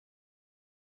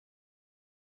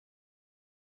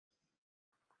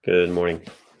Good morning.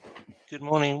 Good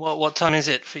morning. What time is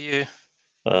it for you?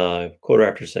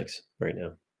 6:15 right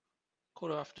now.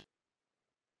 Quarter after,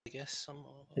 I guess.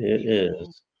 It Evening.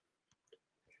 is.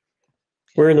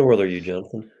 Where in the world are you,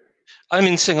 Jonathan? I'm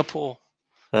in Singapore,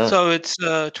 Ah, so it's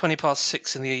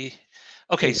 6:20 in the.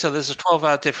 Okay, so there's a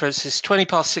 12-hour difference. It's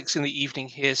 6:20 in the evening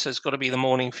here, so it's got to be the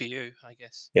morning for you, I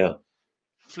guess. yeah,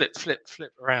 Flip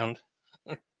around.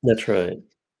 that's right.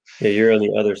 Yeah, you're on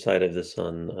the other side of the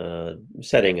sun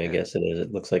setting, I Yeah. guess it is.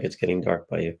 It looks like it's getting dark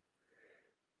by you.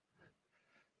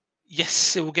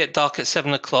 Yes, it will get dark at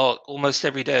 7 o'clock almost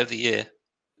every day of the year.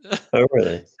 Oh,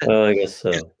 really? Oh, I guess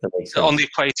so. That makes On the sense.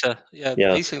 equator, yeah,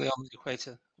 Yeah, basically on the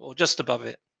equator or just above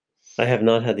it. I have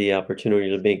not had the opportunity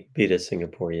to be to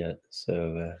Singapore yet,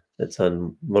 so it's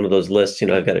on one of those lists.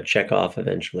 I've got to check off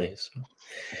eventually.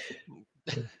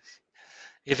 So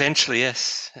Eventually,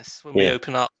 yes, when we yeah,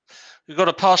 open up. We've got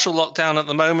a partial lockdown at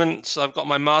the moment, so I've got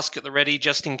my mask at the ready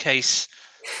just in case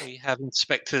we have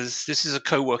inspectors. This is a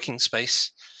co-working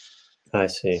space, I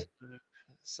see.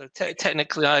 so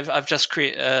technically, I've just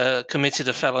committed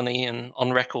a felony and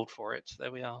on record for it.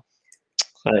 There we are.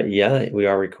 Yeah, we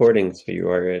are recording, so you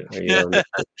are.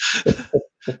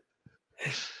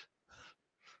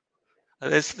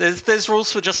 There's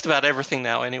rules for just about everything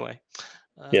now. Anyway,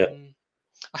 Yeah,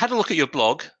 I had a look at your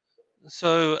blog.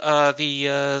 So the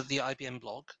IBM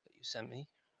blog that you sent me.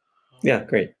 yeah,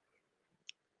 great.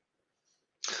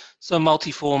 So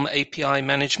multi-form API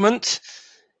management.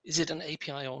 Is it an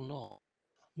API or not?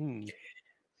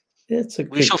 It's a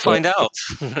We good shall find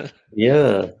question. out.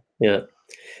 Yeah, yeah.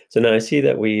 So now I see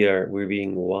that we're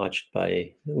being watched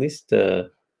by at least well,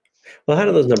 how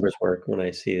do those numbers work when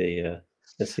I see the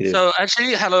So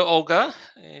actually, hello, Olga.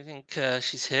 I think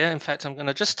she's here. In fact, I'm going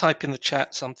to just type in the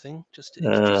chat something just to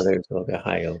introduce them. there's Olga.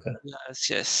 Hi, Olga. Yes,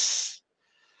 yes.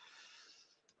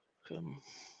 Um,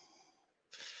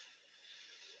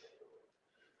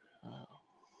 uh,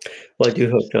 Well, I do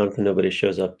hope, Jonathan, nobody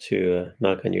shows up to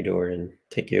knock on your door and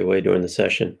take you away during the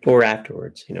session or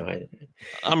afterwards.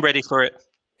 I'm ready for it.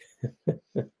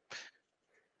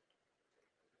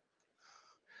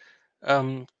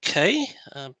 Okay.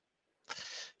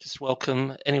 Just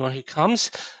welcome anyone who comes.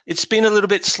 It's been a little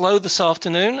bit slow this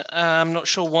afternoon. I'm not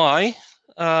sure why,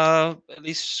 at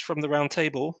least from the round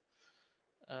table.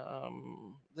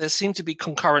 There seem to be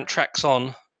concurrent tracks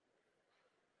on.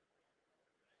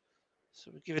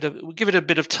 So we'll give it a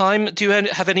bit of time. Do you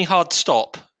have any hard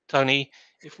stop, Tony,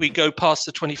 if we go past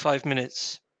the 25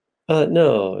 minutes?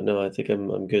 No, I think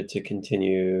I'm good to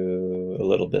continue a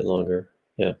little bit longer.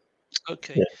 Yeah,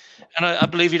 Okay. yeah. And I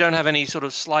believe you don't have any sort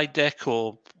of slide deck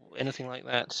or anything like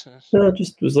that. No,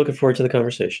 just was looking forward to the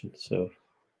conversation. So,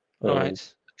 All um,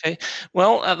 right. Okay.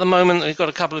 Well, at the moment, we've got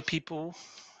a couple of people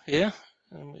here,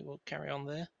 and we will carry on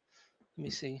there. Let me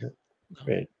see. yeah, No,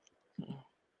 great.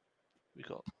 we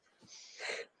got.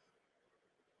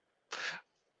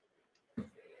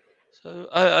 So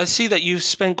I see that you've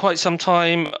spent quite some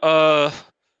time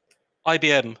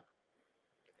IBM.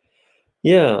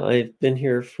 Yeah, I've been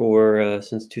here for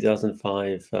since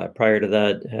 2005. Prior to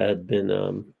that, had been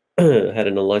had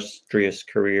an illustrious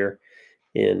career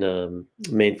in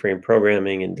mainframe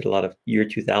programming and did a lot of year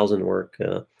 2000 work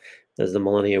as the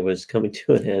millennia was coming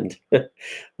to an end,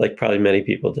 like probably many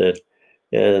people did.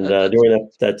 And Uh, during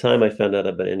that time, I found out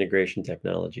about integration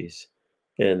technologies,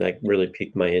 and that really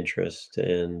piqued my interest.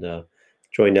 And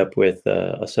joined up with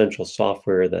Essential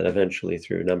Software that eventually,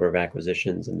 through a number of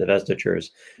acquisitions and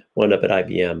divestitures, wound up at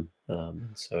IBM.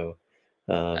 So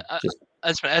just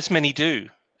as many do,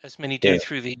 yeah.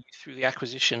 through the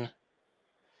acquisition.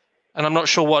 And I'm not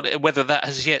sure whether that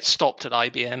has yet stopped at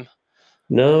IBM.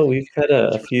 No, think we've had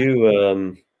a few.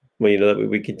 Well, that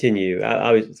we continue.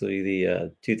 Obviously,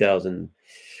 the 2000,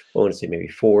 I want to say maybe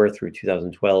 4 through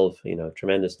 2012.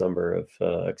 Tremendous number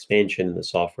of expansion in the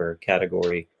software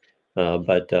category.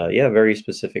 But yeah, very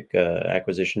specific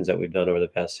acquisitions that we've done over the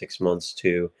past 6 months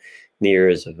to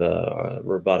years of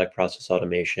robotic process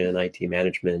automation, IT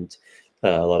management,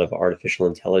 a lot of artificial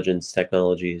intelligence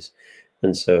technologies,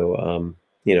 and so.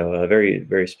 Very,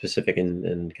 very specific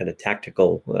and kind of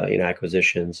tactical,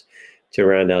 acquisitions to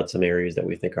round out some areas that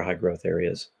we think are high growth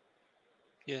areas.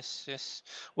 yes.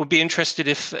 Would be interested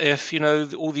if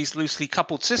all these loosely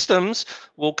coupled systems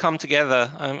will come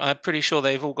together. I'm pretty sure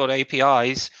they've all got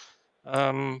APIs.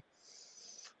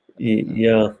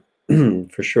 Yeah,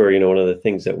 for sure. One of the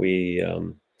things that we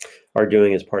are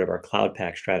doing as part of our Cloud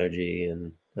Pack strategy,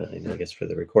 and I guess for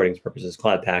the recordings purposes,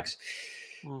 Cloud Packs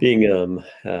being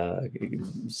a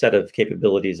set of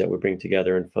capabilities that we bring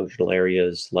together in functional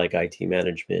areas like IT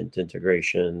management,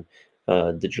 integration,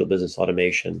 digital business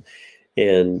automation,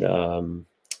 and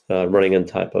running on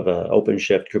top of an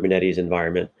OpenShift Kubernetes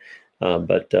environment.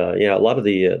 Yeah, a lot of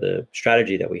the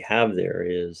strategy that we have there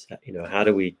is, how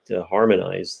do we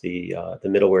harmonize the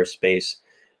middleware space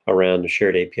around a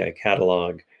shared API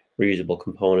catalog, reusable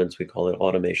components. We call it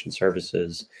automation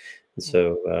services. And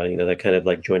so, that kind of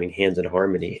like joining hands in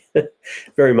harmony,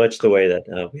 very much the way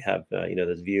that we have,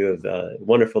 this view of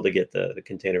wonderful to get the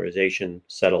containerization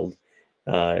settled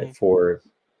for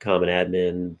common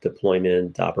admin,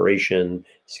 deployment, operation,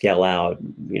 scale out,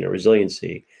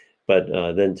 resiliency. But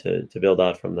then to build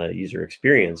out from the user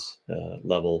experience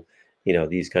level,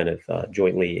 these kind of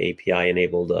jointly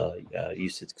API-enabled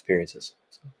usage experiences.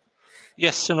 So.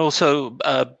 Yes, and also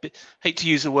hate to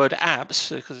use the word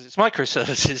apps because it's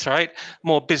microservices, right?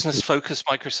 More business-focused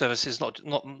microservices, not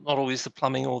always the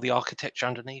plumbing or the architecture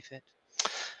underneath it.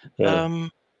 Yeah.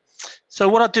 So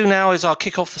what I'll do now is I'll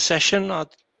kick off the session. I'll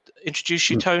introduce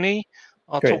you, Tony.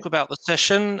 I'll Great. talk about the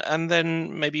session, and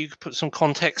then maybe you could put some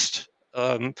context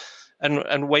and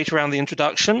weight around the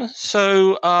introduction.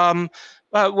 So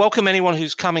welcome anyone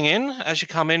who's coming in. As you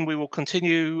come in, we will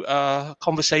continue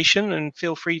conversation, and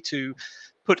feel free to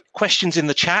put questions in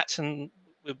the chat, and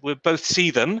we'll both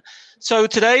see them. So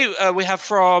today we have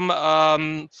for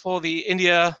the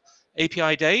India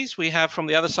API Days, we have from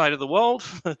the other side of the world,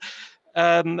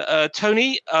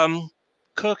 Tony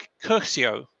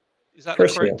Curcio. Is that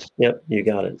correct? Yep, you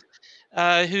got it.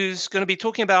 Who's going to be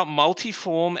talking about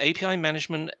multi-form API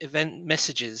management, event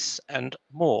messages, and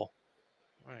more.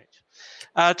 Right.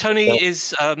 Tony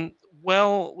is, we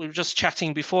were just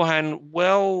chatting beforehand,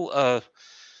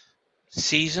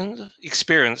 seasoned,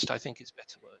 experienced, I think is a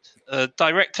better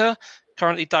word.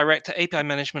 Currently director API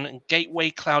management and gateway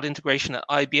cloud integration at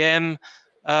IBM,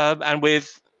 and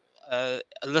with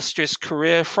illustrious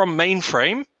career from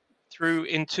mainframe through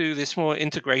into this more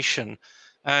integration.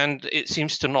 And it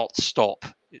seems to not stop.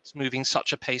 It's moving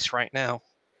such a pace right now.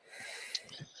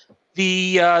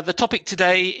 The topic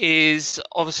today is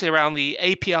obviously around the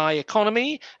API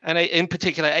economy, and in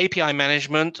particular API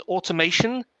management,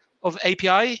 automation of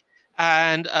API,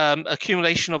 and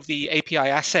accumulation of the API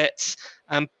assets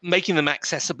and making them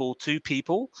accessible to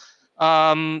people.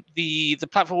 The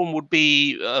platform would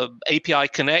be API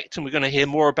Connect, and we're going to hear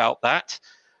more about that.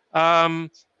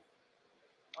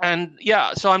 And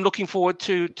yeah, so I'm looking forward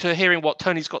to hearing what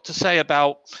Tony's got to say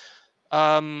about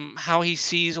how he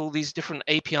sees all these different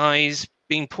APIs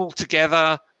being pulled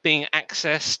together, being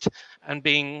accessed, and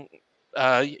being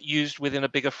used within a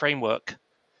bigger framework.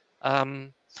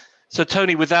 So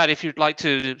Tony, with that, if you'd like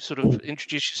to sort of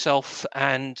introduce yourself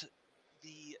and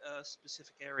the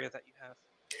specific area that you have.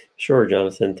 Sure,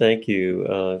 Jonathan. Thank you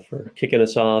for kicking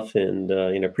us off, and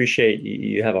appreciate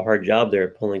you have a hard job there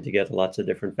pulling together lots of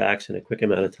different facts in a quick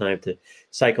amount of time to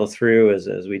cycle through as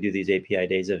we do these API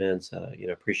Days events.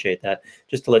 Appreciate that.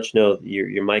 Just to let you know,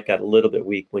 your mic got a little bit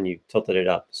weak when you tilted it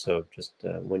up, so just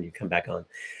when you come back on.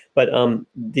 But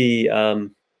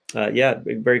yeah,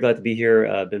 very glad to be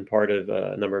here. Been part of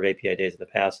a number of API Days in the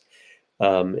past,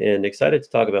 and excited to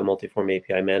talk about multi-form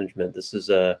API management. This is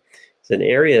it's an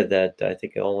area that I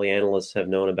think all the analysts have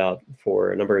known about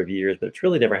for a number of years, but it's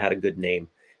really never had a good name.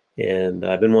 And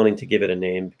I've been wanting to give it a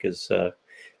name because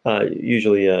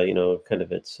usually, kind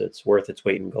of it's worth its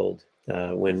weight in gold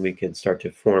when we can start to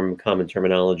form common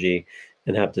terminology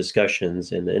and have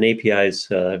discussions. And APIs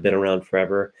have been around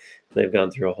forever. They've gone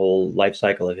through a whole life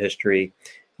cycle of history.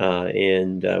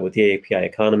 And with the API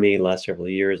economy, the last several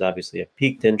years, obviously a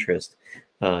peaked interest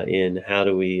in how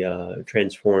do we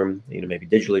transform, maybe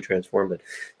digitally transform, but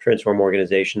transform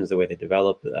organizations, the way they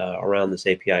develop around this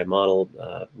API model,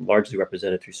 largely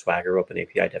represented through Swagger open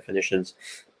API definitions,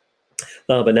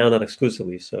 but now not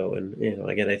exclusively so. And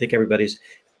again, I think everybody's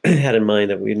had in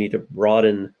mind that we need to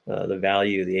broaden the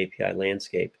value of the API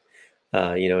landscape,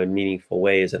 in meaningful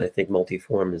ways. And I think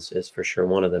multi-form is for sure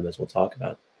one of them, as we'll talk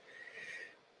about.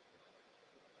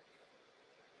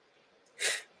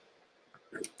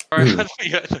 I thought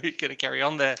you were going to carry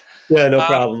on there. Yeah, no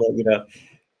problem.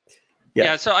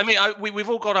 Yeah. So I mean, we've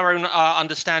all got our own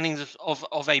understandings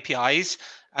of APIs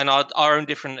and our own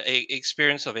different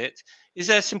experience of it. Is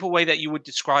there a simple way that you would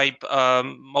describe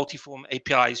multi-form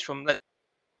APIs from the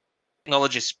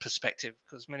technologist perspective?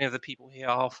 Because many of the people here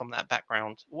are from that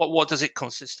background. What does it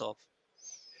consist of?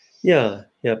 Yeah.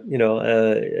 At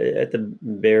the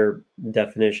bare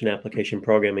definition, application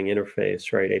programming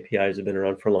interface, right? APIs have been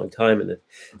around for a long time, and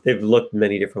they've looked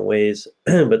many different ways,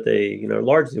 but they,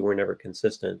 largely were never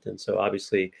consistent. And so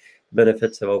obviously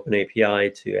benefits of open API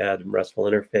to add RESTful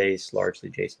interface, largely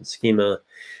JSON schema,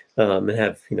 and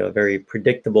have, a very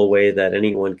predictable way that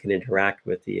anyone can interact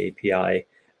with the API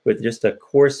with just a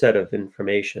core set of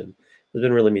information. has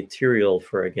been really material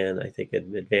for, again, I think,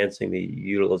 advancing the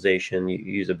utilization,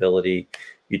 usability,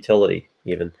 utility,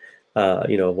 even,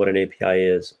 what an API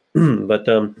is. But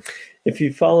if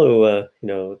you follow,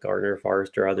 Gartner,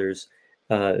 Forrester, others,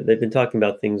 they've been talking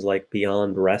about things like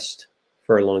beyond REST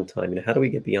for a long time. How do we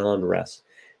get beyond REST?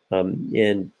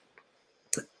 And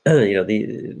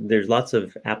there's lots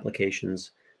of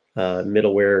applications,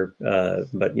 middleware,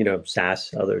 but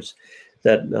SaaS, others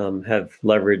that have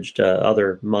leveraged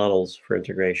other models for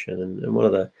integration. And one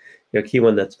of the key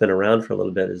one that's been around for a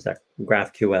little bit is that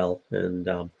GraphQL.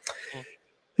 And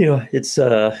you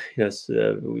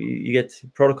get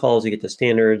protocols, you get the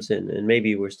standards, and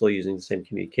maybe we're still using the same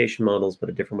communication models, but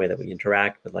a different way that we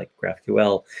interact with, like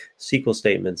GraphQL, SQL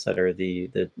statements that are the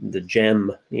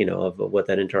gem, of what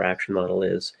that interaction model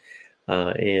is.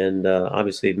 And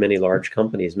obviously, many large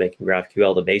companies making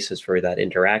GraphQL the basis for that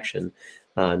interaction,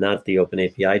 not the open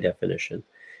API definition.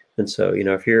 And so,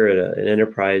 if you're an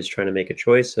enterprise trying to make a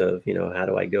choice of, how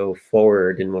do I go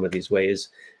forward in one of these ways,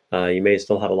 you may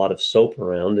still have a lot of SOAP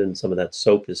around, and some of that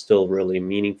SOAP is still really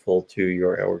meaningful to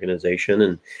your organization.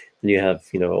 And then you have,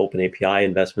 open API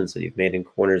investments that you've made in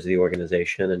corners of the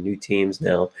organization, and new teams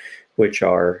now, which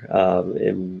are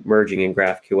emerging in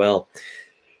GraphQL.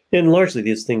 And largely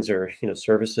these things are,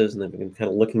 services, and they've been kind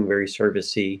of looking very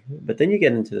servicey. But then you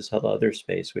get into this whole other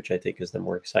space, which I think is the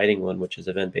more exciting one, which is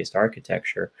event-based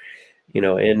architecture.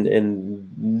 And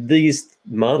these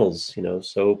models,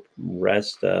 SOAP,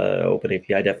 REST, open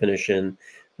API definition,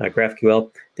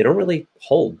 GraphQL, they don't really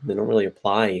hold, they don't really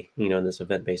apply, in this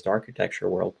event-based architecture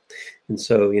world. And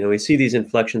so, we see these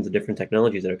inflections of different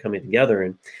technologies that are coming together.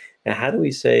 And how do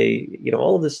we say,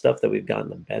 all of this stuff that we've gotten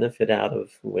the benefit out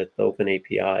of with open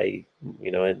API,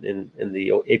 in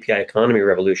the API economy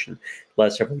revolution the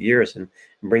last several years, and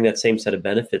bring that same set of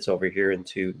benefits over here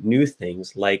into new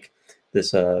things like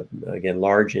this, again,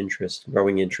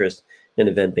 growing interest in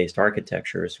event-based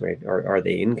architectures, right? Are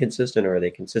they inconsistent, or are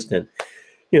they consistent?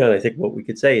 I think what we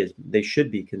could say is they should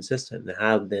be consistent. And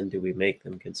how then do we make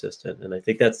them consistent? And I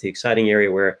think that's the exciting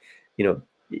area where,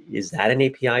 is that an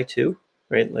API too,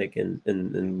 right? Like,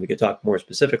 and we could talk more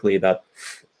specifically about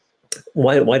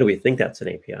why do we think that's an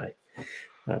API?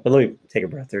 But let me take a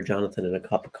breath there, Jonathan, and a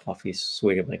cup of coffee,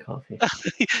 swig of my coffee.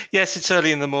 Yes, it's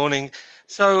early in the morning.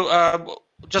 So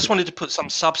just wanted to put some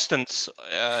substance,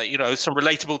 some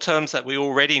relatable terms that we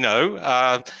already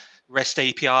know, REST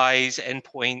APIs,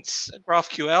 endpoints,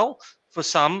 GraphQL for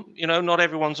some, not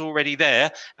everyone's already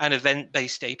there, and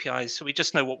event-based APIs. So we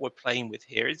just know what we're playing with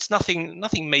here. It's nothing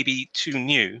maybe too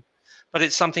new, but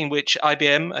it's something which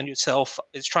IBM and yourself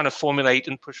is trying to formulate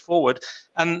and push forward.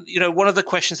 And, one of the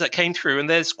questions that came through, and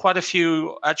there's quite a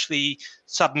few actually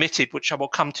submitted, which I will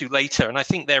come to later, and I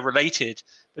think they're related,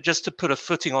 but just to put a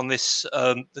footing on this,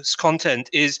 this content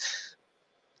is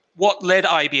what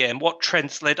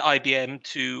trends led IBM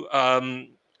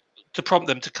to prompt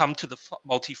them to come to the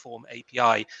multi-form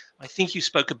API. I think you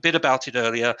spoke a bit about it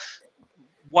earlier.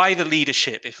 Why the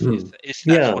leadership, if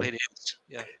that's what it is?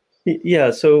 Yeah. Yeah,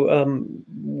 so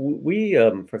we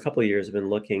for a couple of years have been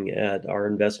looking at our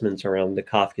investments around the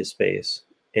Kafka space,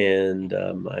 and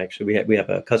actually we have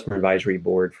a customer advisory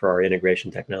board for our integration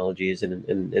technologies, and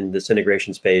in this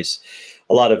integration space,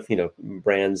 a lot of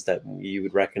brands that you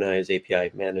would recognize: API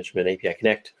management, API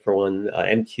Connect for one,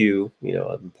 MQ,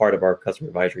 part of our customer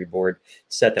advisory board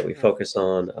set that we focus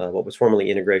on what was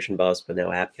formerly Integration Bus, but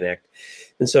now App Connect.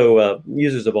 And so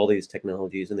users of all these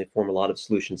technologies, and they form a lot of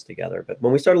solutions together. But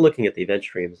when we started looking at the event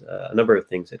streams, a number of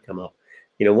things had come up.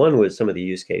 One was some of the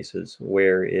use cases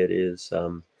where it is,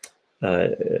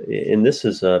 and this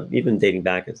is even dating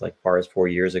back as far as 4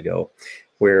 years ago,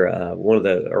 where one of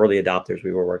the early adopters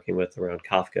we were working with around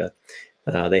Kafka,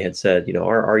 they had said,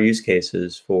 our use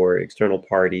cases for external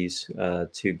parties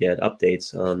to get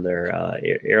updates on their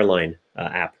airline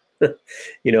app,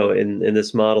 in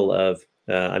this model of,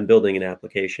 I'm building an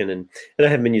application, and I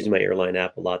haven't been using my airline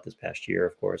app a lot this past year,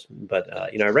 of course, but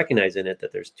I recognize in it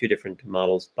that there's two different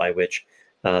models by which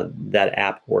that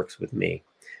app works with me.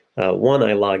 One,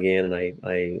 I log in and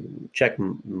I check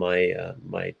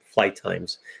my flight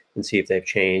times and see if they've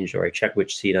changed, or I check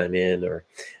which seat I'm in, or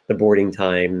the boarding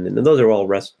time, and those are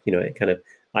all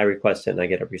I request it and I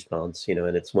get a response,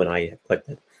 and it's when I have clicked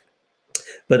it.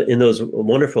 But in those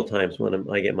wonderful times when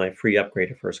I get my free upgrade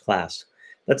to first class,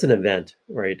 that's an event,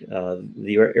 right?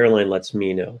 The airline lets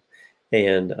me know,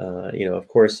 and of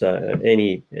course,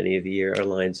 any of the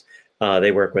airlines,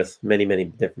 they work with many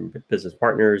different business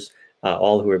partners.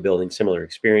 all who are building similar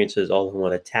experiences, all who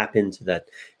want to tap into that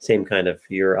same kind of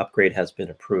your upgrade has been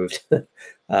approved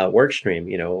work stream,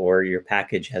 or your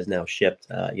package has now shipped,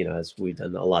 as we've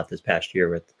done a lot this past year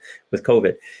with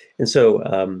COVID. And so,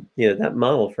 that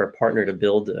model for a partner to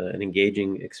build an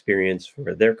engaging experience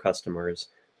for their customers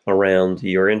around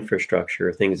your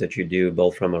infrastructure, things that you do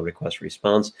both from a request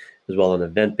response as well as an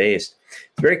event based,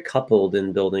 it's very coupled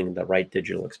in building the right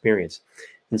digital experience.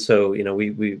 And so,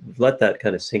 we let that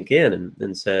kind of sink in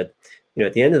and said,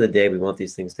 at the end of the day, we want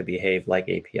these things to behave like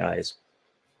APIs,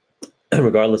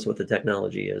 regardless of what the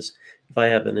technology is. If I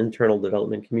have an internal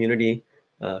development community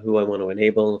who I want to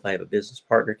enable, if I have a business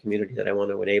partner community that I want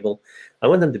to enable, I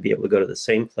want them to be able to go to the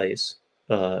same place,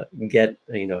 get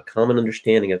a common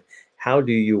understanding of how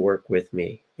do you work with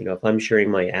me. If I'm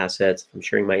sharing my assets, if I'm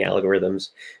sharing my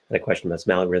algorithms, and I questioned about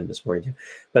some algorithm this morning too,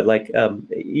 but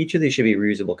each of these should be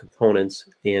reusable components,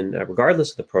 and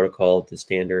regardless of the protocol, the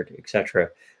standard, etc.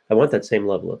 I want that same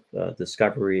level of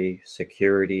discovery,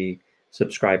 security,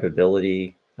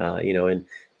 subscribability, and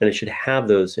it should have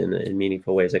those in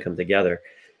meaningful ways that come together.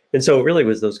 And so it really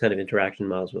was those kind of interaction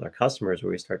models with our customers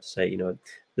where we start to say,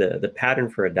 the pattern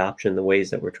for adoption, the ways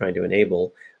that we're trying to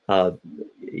enable,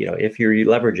 if you're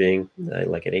leveraging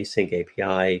like an async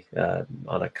API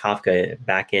on a Kafka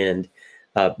backend,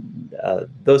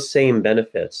 those same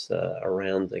benefits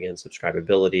around, again,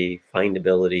 subscribability,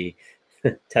 findability,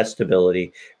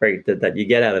 testability, right, that you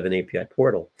get out of an API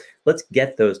portal. Let's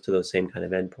get those to those same kind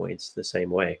of endpoints the same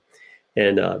way.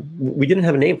 And we didn't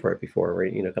have a name for it before,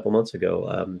 right? A couple months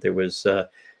ago, there was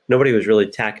nobody was really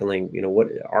tackling, what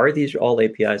are these all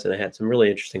APIs? And I had some really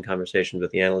interesting conversations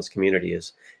with the analyst community.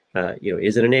 Is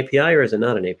it an API or is it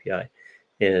not an API?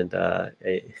 And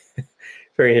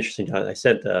very interesting. I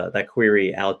sent that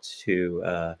query out to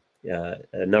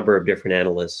a number of different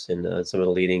analysts and some of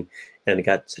the leading, and it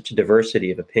got such a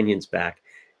diversity of opinions back.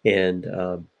 And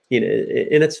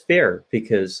and it's fair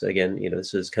because, again,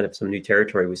 this is kind of some new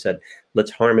territory. We said,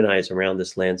 let's harmonize around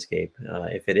this landscape.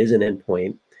 If it is an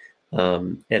endpoint,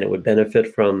 and it would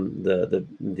benefit from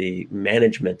the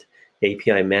management,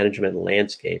 API management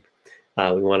landscape,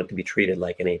 we want it to be treated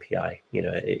like an API.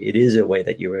 It is a way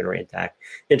that you are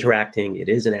interacting. It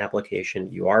is an application.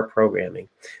 You are programming.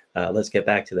 Let's get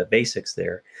back to the basics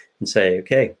there and say,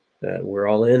 okay, we're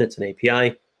all in. It's an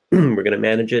API. We're going to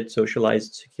manage it, socialize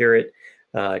it, secure it,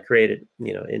 create it,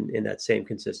 in that same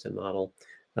consistent model,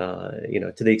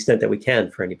 to the extent that we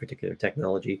can for any particular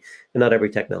technology. And not every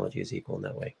technology is equal in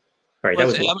that way. All right, well,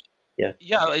 that was yeah.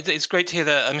 Yeah, it's great to hear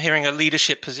that. I'm hearing a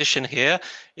leadership position here.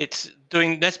 It's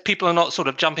doing this. People are not sort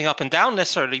of jumping up and down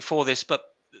necessarily for this,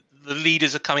 but the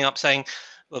leaders are coming up saying,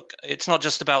 look, it's not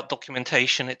just about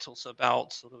documentation. It's also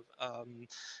about sort of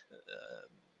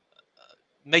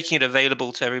making it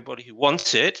available to everybody who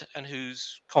wants it and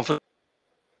who's confident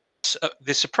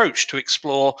this approach to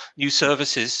explore new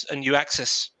services and new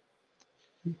access.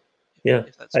 Yeah,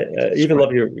 I even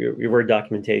love your word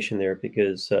documentation there,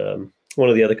 because one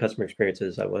of the other customer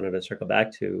experiences I wanted to circle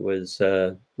back to was,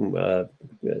 and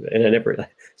I never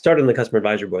started on the customer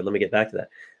advisory board. Let me get back to that.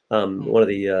 One of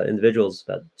the individuals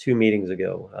about 2 meetings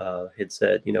ago had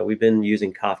said, we've been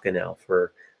using Kafka now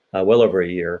for well over a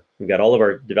year. We've got all of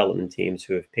our development teams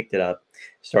who have picked it up,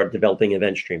 started developing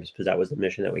event streams, because that was the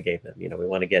mission that we gave them. We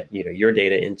want to get your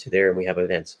data into there, and we have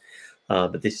events.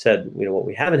 But they said, what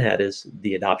we haven't had is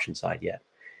the adoption side yet.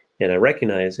 And I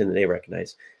recognize, and they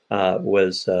recognize,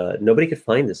 was nobody could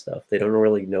find this stuff. They don't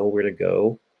really know where to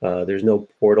go. There's no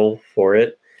portal for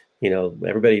it.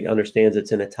 Everybody understands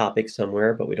it's in a topic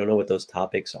somewhere, but we don't know what those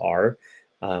topics are.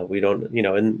 We don't,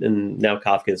 and now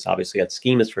Kafka's obviously got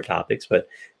schemas for topics, but,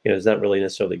 it's not really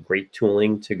necessarily great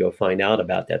tooling to go find out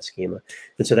about that schema.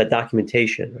 And so that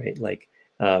documentation,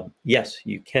 right, yes,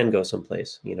 you can go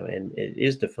someplace, and it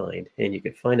is defined, and you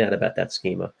could find out about that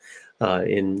schema.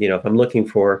 If I'm looking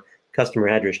for customer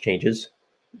address changes,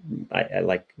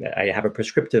 I have a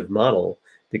prescriptive model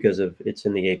because of it's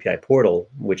in the API portal,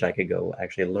 which I could go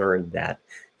actually learn that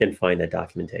and find that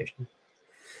documentation.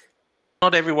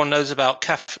 Not everyone knows about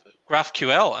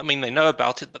GraphQL. I mean, they know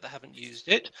about it, but they haven't used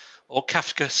it, or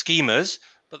Kafka schemas,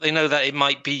 but they know that it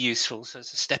might be useful. So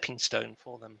it's a stepping stone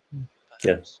for them.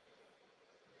 Perhaps.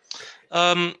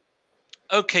 Yeah.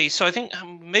 Okay, so I think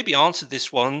maybe answered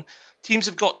this one. Teams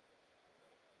have got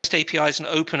APIs and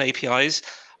open APIs.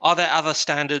 Are there other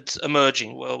standards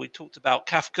emerging? Well, we talked about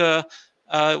Kafka.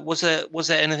 Was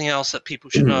there anything else that people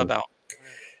should know about?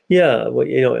 Yeah, well,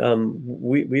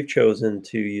 we've chosen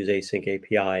to use async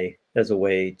API as a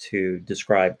way to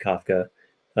describe Kafka.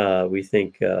 We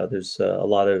think there's a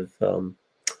lot of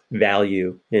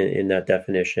value in that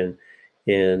definition,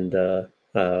 and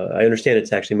I understand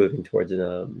it's actually moving towards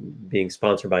being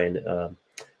sponsored by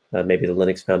maybe the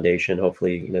Linux Foundation.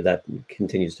 Hopefully, that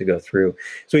continues to go through.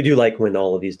 So we do like when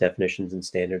all of these definitions and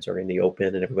standards are in the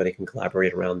open and everybody can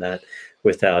collaborate around that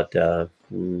without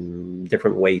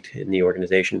different weight in the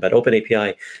organization. But Open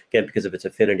API, again, because of its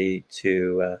affinity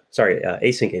to,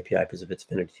 Async API, because of its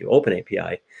affinity to Open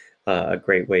API, a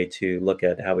great way to look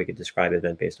at how we could describe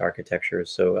event-based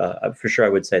architectures. So for sure, I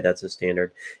would say that's a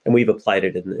standard. And we've applied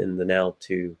it in the now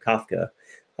to Kafka.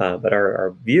 But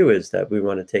our view is that we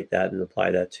want to take that and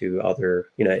apply that to other,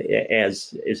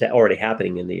 as is already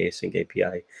happening in the async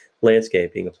API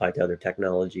landscape, being applied to other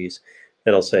technologies.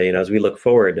 And I'll say, as we look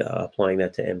forward, applying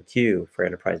that to MQ for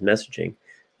enterprise messaging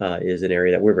is an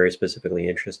area that we're very specifically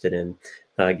interested in,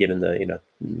 given the,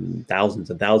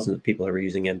 thousands and thousands of people who are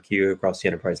using MQ across the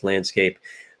enterprise landscape,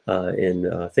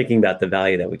 in thinking about the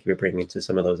value that we could be bringing to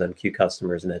some of those MQ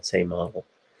customers in that same model.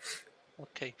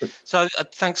 Okay, so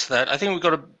thanks for that. I think we've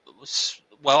got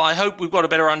I hope we've got a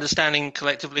better understanding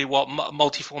collectively what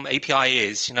multi-form API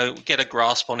is. Get a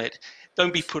grasp on it.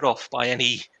 Don't be put off by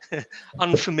any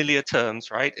unfamiliar terms,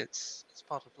 right? It's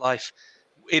part of life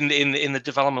in the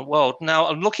development world. Now,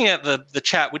 I'm looking at the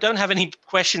chat. We don't have any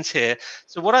questions here.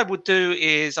 So what I would do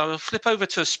is I will flip over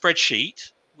to a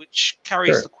spreadsheet which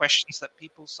carries the questions that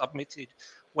people submitted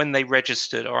when they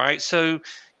registered. All right, so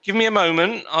give me a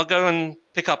moment. I'll go and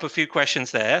pick up a few questions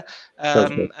there.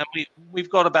 And we've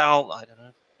got about, I don't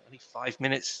know, only 5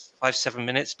 minutes, 7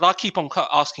 minutes. But I'll keep on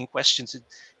asking questions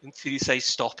until you say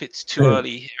stop. It's too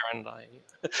early here, and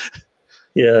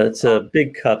yeah, it's a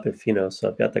big cup, so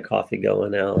I've got the coffee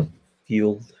going now,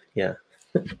 fueled. Yeah.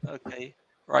 Okay.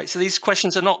 Right. So these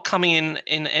questions are not coming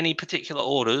in any particular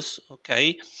orders.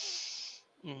 Okay.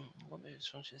 What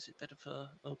is it better for?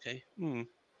 Okay.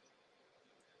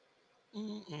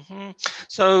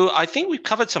 So I think we've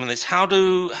covered some of this. How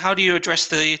do you address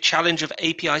the challenge of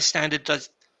API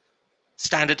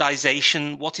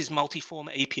standardization? What is multi-form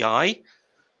API?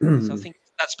 So I think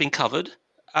that's been covered.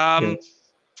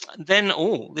 Then,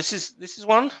 this is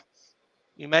one.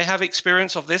 You may have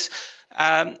experience of this.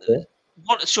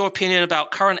 What is your opinion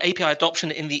about current API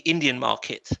adoption in the Indian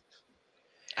market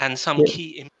and some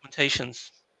key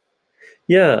implementations?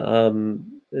 Yeah,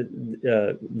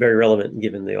 very relevant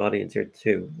given the audience here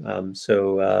too.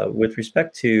 So with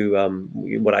respect to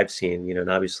what I've seen, and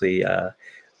obviously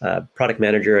product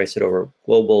manager, I sit over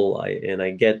global, and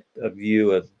I get a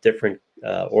view of different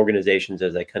organizations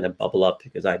as they kind of bubble up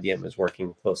because IBM is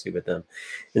working closely with them.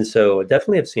 And so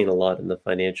definitely I've seen a lot in the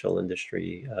financial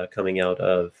industry coming out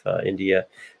of India.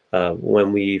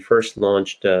 When we first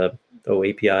launched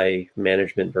API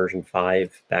management version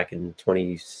 5 back in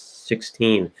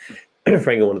 2016,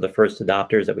 frankly, one of the first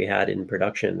adopters that we had in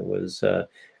production was a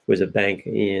bank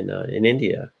in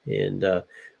India. And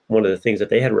one of the things that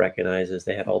they had recognized is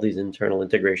they had all these internal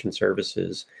integration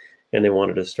services, and they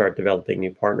wanted to start developing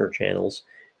new partner channels.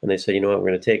 And they said, we're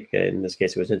going to take, in this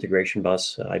case, it was Integration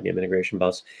Bus, IBM Integration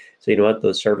Bus. So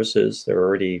those services, they're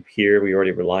already here. We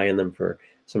already rely on them for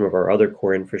some of our other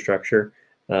core infrastructure.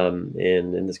 And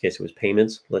in this case, it was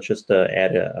payments. Let's just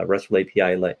add a RESTful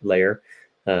API layer,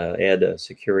 add a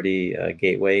security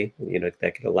gateway,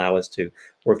 that could allow us to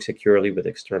work securely with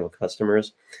external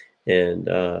customers. And,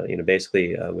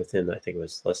 basically within, I think it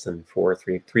was less than 4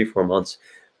 months,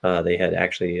 they had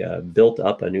actually built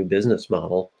up a new business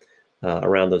model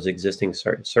around those existing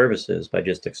services by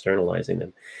just externalizing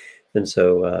them. And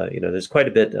so, there's quite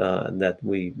a bit that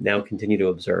we now continue to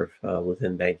observe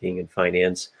within banking and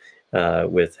finance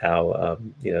with how,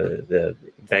 the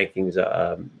banking's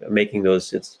making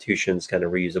those institutions kind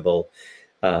of reusable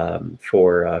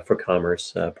for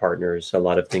commerce partners. A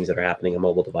lot of things that are happening on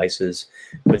mobile devices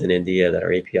within India that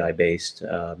are API based,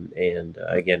 and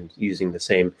again, using the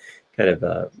same kind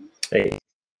of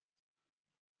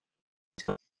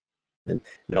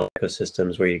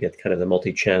ecosystems where you get kind of the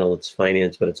multi-channel. It's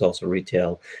finance, but it's also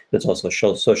retail. It's also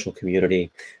social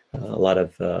community. A lot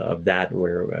of that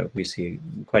where we see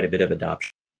quite a bit of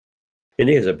adoption.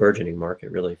 India is a burgeoning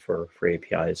market, really, for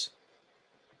APIs.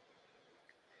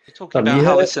 You're talking about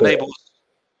how this enables.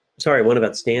 Sorry, one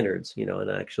about standards, and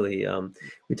actually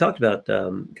we talked about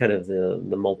kind of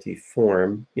the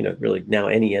multi-form, really now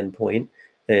any endpoint.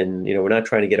 And, we're not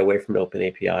trying to get away from an open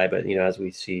API, but, as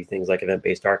we see things like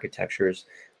event-based architectures,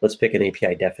 let's pick an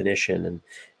API definition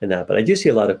and that. But I do see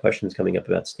a lot of questions coming up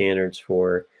about standards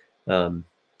for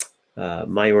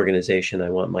my organization. I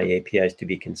want my APIs to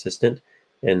be consistent,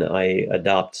 and I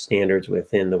adopt standards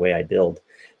within the way I build.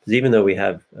 Because even though we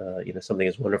have, something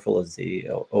as wonderful as the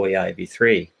OAI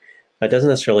v3, that doesn't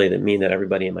necessarily mean that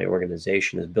everybody in my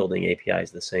organization is building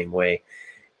APIs the same way.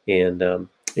 And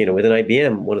within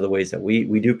IBM, one of the ways that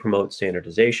we do promote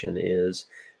standardization is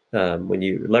when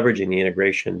you're leveraging the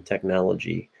integration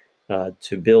technology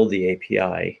to build the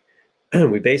API,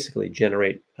 we basically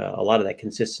generate a lot of that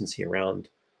consistency around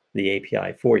the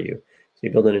API for you. So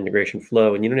you build an integration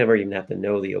flow, and you don't ever even have to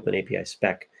know the Open API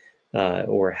spec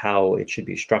or how it should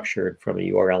be structured from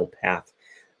a URL path.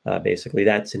 Basically,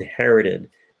 that's inherited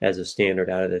as a standard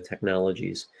out of the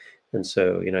technologies. And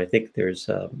so, I think there's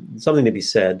something to be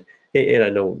said. And I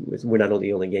know we're not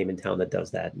the only game in town that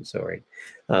does that, and so right.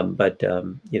 But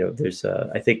there's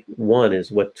I think one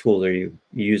is what tools are you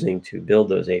using to build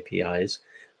those APIs,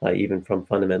 even from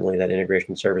fundamentally that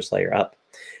integration service layer up.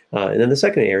 And then the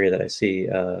second area that I see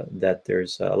that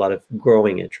there's a lot of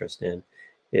growing interest in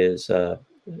is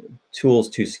tools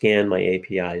to scan my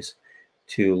APIs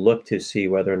to look to see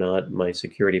whether or not my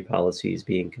security policy is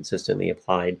being consistently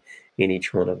applied in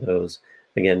each one of those.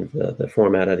 Again, the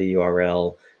format of the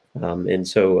URL, and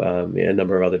so a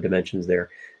number of other dimensions there.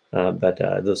 But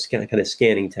those kind of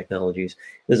scanning technologies,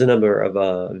 there's a number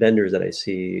of vendors that I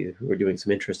see who are doing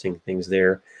some interesting things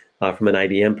there. From an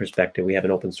IBM perspective, we have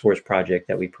an open source project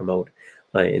that we promote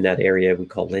in that area we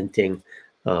call linting.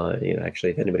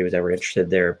 Actually, if anybody was ever interested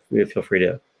there, feel free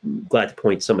to, glad to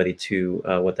point somebody to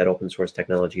what that open source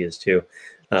technology is too.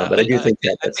 But I do think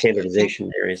that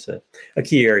standardization area is a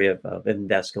key area of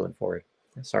invest going forward.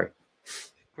 Sorry.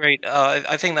 Great.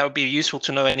 I think that would be useful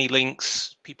to know any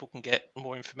links people can get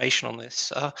more information on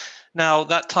this. Now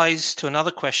that ties to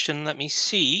another question. Let me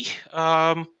see.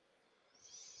 So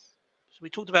we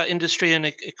talked about industry and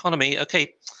economy.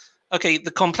 Okay,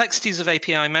 the complexities of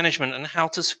API management and how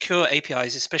to secure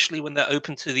APIs, especially when they're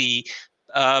open to the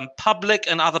public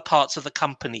and other parts of the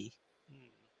company.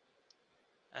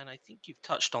 And I think you've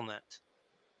touched on that.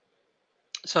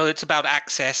 So it's about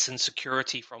access and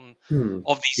security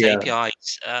of these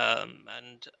APIs,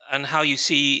 and how you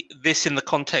see this in the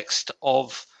context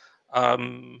of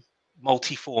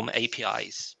multi-form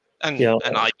APIs and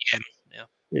IBM.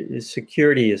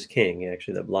 Security is king.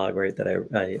 Actually, the blog that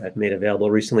I've made available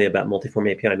recently about multi-form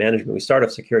API management. We start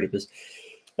off security because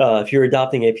if you're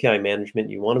adopting API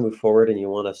management, you want to move forward and you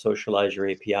want to socialize your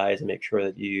APIs and make sure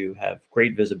that you have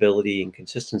great visibility and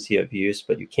consistency of use,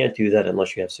 but you can't do that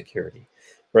unless you have security,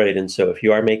 right? And so if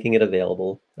you are making it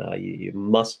available, you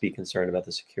must be concerned about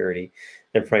the security.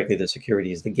 And frankly, the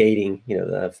security is the gating,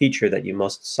 the feature that you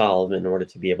must solve in order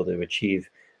to be able to achieve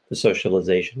the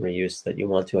socialization reuse that you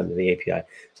want to under the API.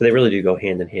 So they really do go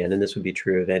hand in hand. And this would be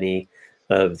true of any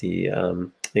of the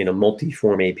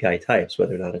multi-form API types,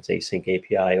 whether or not it's async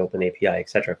API, open API,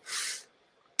 etc.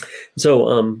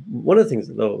 So one of the things,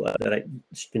 though, that I've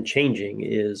been changing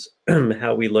is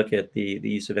how we look at the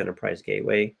use of enterprise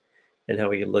gateway and how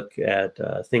we look at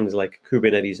things like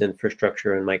Kubernetes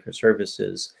infrastructure and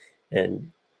microservices and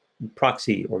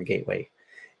proxy or gateway.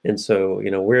 And so,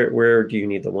 where do you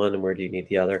need the one and where do you need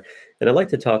the other? And I like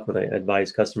to talk when I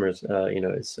advise customers,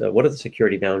 what are the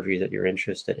security boundaries that you're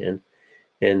interested in?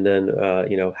 And then,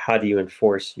 how do you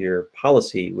enforce your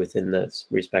policy within this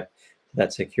respect to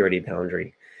that security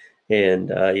boundary? And,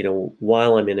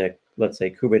 while I'm in let's say,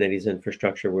 Kubernetes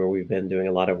infrastructure where we've been doing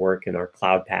a lot of work in our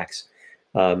cloud packs,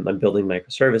 I'm building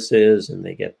microservices and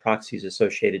they get proxies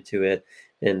associated to it.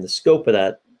 And the scope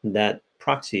of that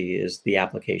proxy is the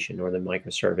application or the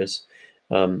microservice.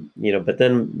 But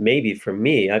then maybe for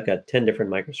me, I've got 10 different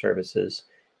microservices.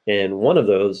 And one of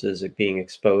those is being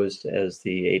exposed as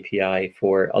the API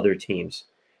for other teams.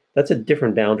 That's a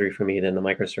different boundary for me than the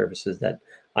microservices that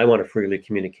I want to freely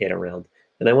communicate around.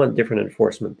 And I want different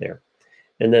enforcement there.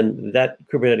 And then that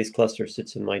Kubernetes cluster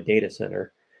sits in my data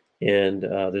center. And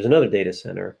there's another data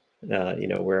center,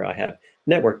 where I have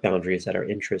network boundaries that are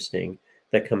interesting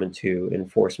that come into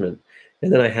enforcement.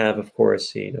 And then I have, of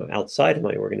course, outside of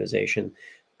my organization,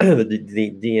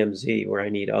 the DMZ, where I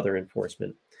need other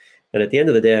enforcement. And at the end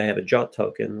of the day, I have a JWT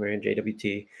token, where in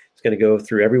JWT, it's going to go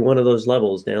through every one of those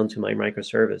levels down to my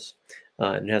microservice.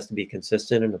 And it has to be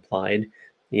consistent and applied,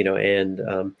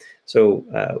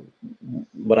 so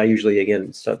what I usually,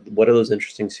 again, what are those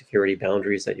interesting security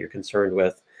boundaries that you're concerned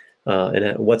with?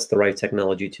 And what's the right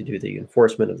technology to do the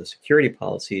enforcement of the security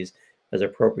policies as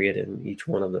appropriate in each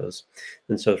one of those?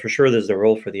 And so for sure, there's the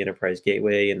role for the enterprise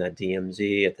gateway and that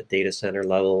DMZ at the data center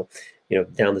level,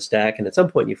 down the stack. And at some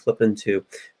point you flip into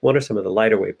what are some of the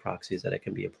lighter weight proxies that I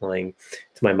can be applying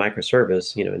to my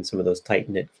microservice, in some of those tight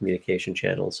knit communication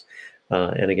channels.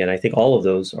 And again, I think all of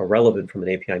those are relevant from an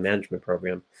API management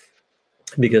program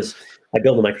because I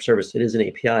build a microservice. It is an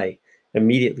API.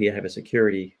 Immediately I have a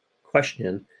security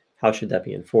question. How should that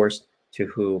be enforced? To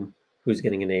whom? Who's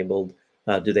getting enabled?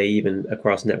 Do they even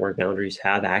across network boundaries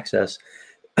have access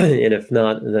And if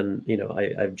not, then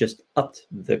I've just upped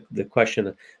the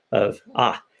question of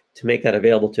to make that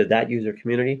available to that user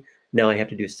community. Now I have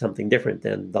to do something different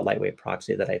than the lightweight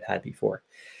proxy that I've had before.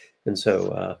 And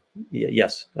so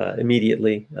yes,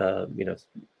 immediately, a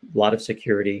lot of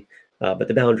security, but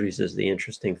the boundaries is the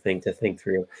interesting thing to think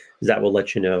through, because that will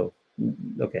let you know,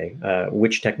 okay,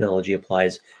 which technology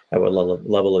applies at what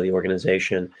level of the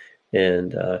organization.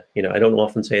 And I don't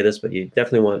often say this, but you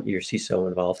definitely want your CISO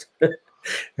involved.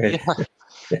 Right?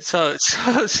 Yeah. So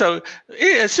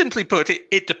yeah, simply put,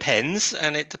 it depends,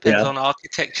 and it depends Yeah. on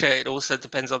architecture. It also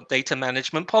depends on data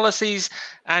management policies,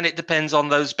 and it depends on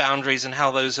those boundaries and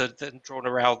how those are then drawn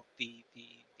around the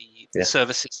Yeah.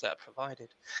 services that are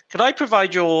provided. Could I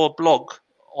provide your blog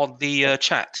on the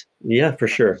chat? Yeah, for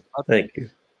sure. Thank you.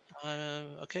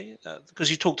 Okay, because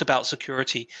you talked about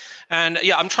security, and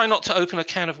yeah, I'm trying not to open a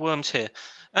can of worms here.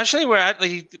 Actually, we're at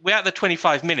the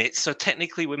 25 minutes, so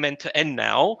technically we're meant to end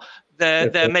now. There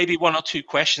Okay. may be one or two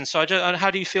questions. So I don't.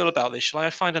 How do you feel about this? Shall I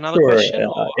find another Sure. question,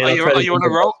 or And are I'll try to you do on my a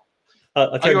roll? best. I'll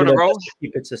Are try to you do on a my roll? best to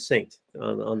keep it succinct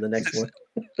on the next one.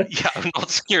 Yeah,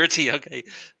 not security. Okay,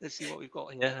 let's see what we've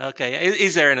got here. Okay,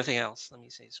 is there anything else? Let me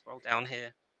see. Scroll down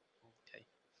here. Okay,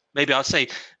 maybe I'll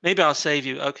save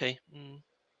you. Okay.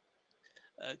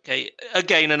 Okay,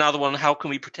 again, another one. How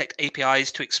can we protect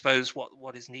APIs to expose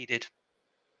what is needed?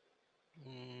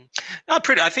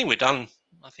 I think we're done.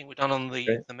 I think we're done on the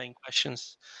Great. main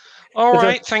questions. All Good job.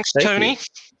 right. Thanks, Thank you. Tony.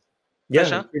 Yeah,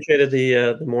 Pleasure. appreciated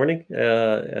the morning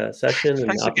session and the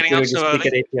Thanks for getting up opportunity to so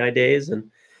speak early. at API Days.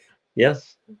 And yeah,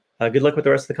 good luck with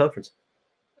the rest of the conference.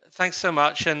 Thanks so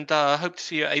much, and hope to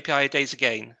see you at API Days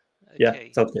again. Yeah,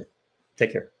 Okay. sounds good.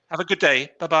 Take care. Have a good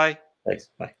day. Bye-bye. Thanks.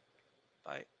 Bye.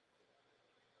 Bye.